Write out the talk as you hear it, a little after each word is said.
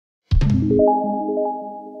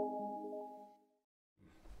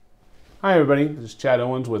Hi everybody, this is Chad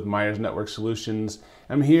Owens with Myers Network Solutions.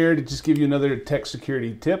 I'm here to just give you another tech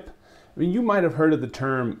security tip. I mean, you might have heard of the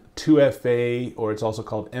term 2FA, or it's also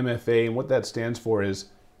called MFA, and what that stands for is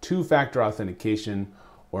two-factor authentication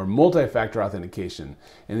or multi-factor authentication.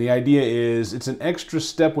 And the idea is it's an extra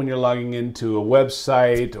step when you're logging into a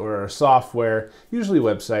website or a software, usually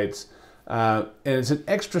websites, and it's an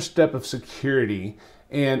extra step of security,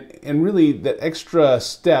 and really that extra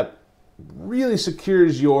step really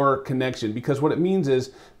secures your connection, because what it means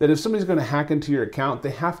is that if somebody's going to hack into your account,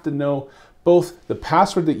 they have to know both the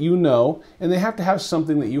password that you know, and they have to have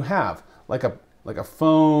something that you have, like a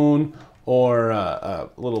phone or a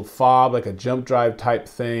little fob, like a jump drive type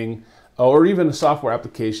thing, or even a software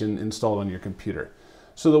application installed on your computer.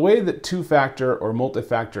 So the way that two-factor or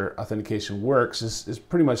multi-factor authentication works is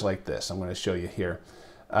pretty much like this. I'm going to show you here.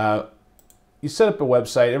 You set up a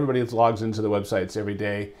website. Everybody logs into the websites every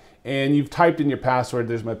day, and you've typed in your password.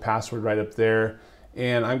 There's my password right up there,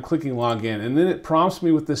 and I'm clicking login, and then it prompts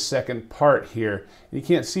me with this second part here. And you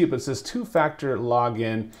can't see it, but it says two-factor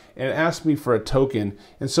login, and it asks me for a token.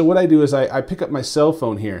 And so what I do is I pick up my cell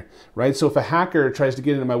phone here, right? So if a hacker tries to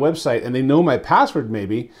get into my website and they know my password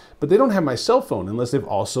maybe, but they don't have my cell phone unless they've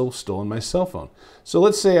also stolen my cell phone. So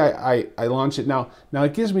let's say I launch it now. Now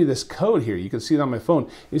it gives me this code here. You can see it on my phone.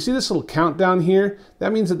 You see this little countdown here?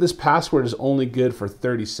 That means that this password is only good for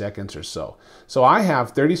 30 seconds or so. So I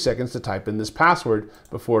have 30 seconds to type in this password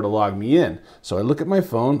before it'll log me in. So I look at my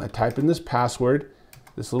phone, I type in this password,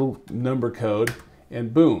 this little number code,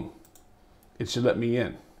 and boom, it should let me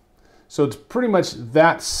in. So it's pretty much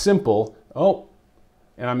that simple. Oh,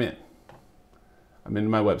 and I'm in. I'm into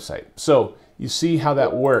my website. So you see how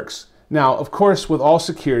that works. Now, of course, with all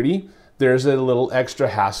security, there's a little extra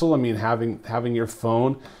hassle. I mean, having your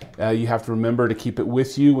phone, you have to remember to keep it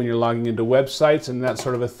with you when you're logging into websites and that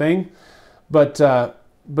sort of a thing. But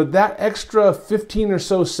that extra 15 or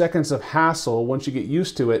so seconds of hassle, once you get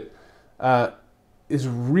used to it, is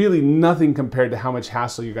really nothing compared to how much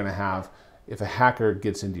hassle you're going to have if a hacker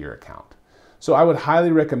gets into your account. So I would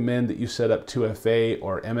highly recommend that you set up 2FA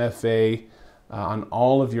or MFA on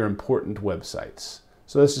all of your important websites.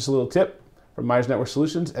 So that's just a little tip from Myers Network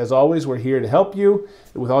Solutions. As always, we're here to help you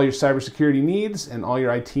with all your cybersecurity needs and all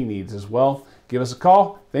your IT needs as well. Give us a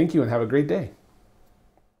call. Thank you and have a great day.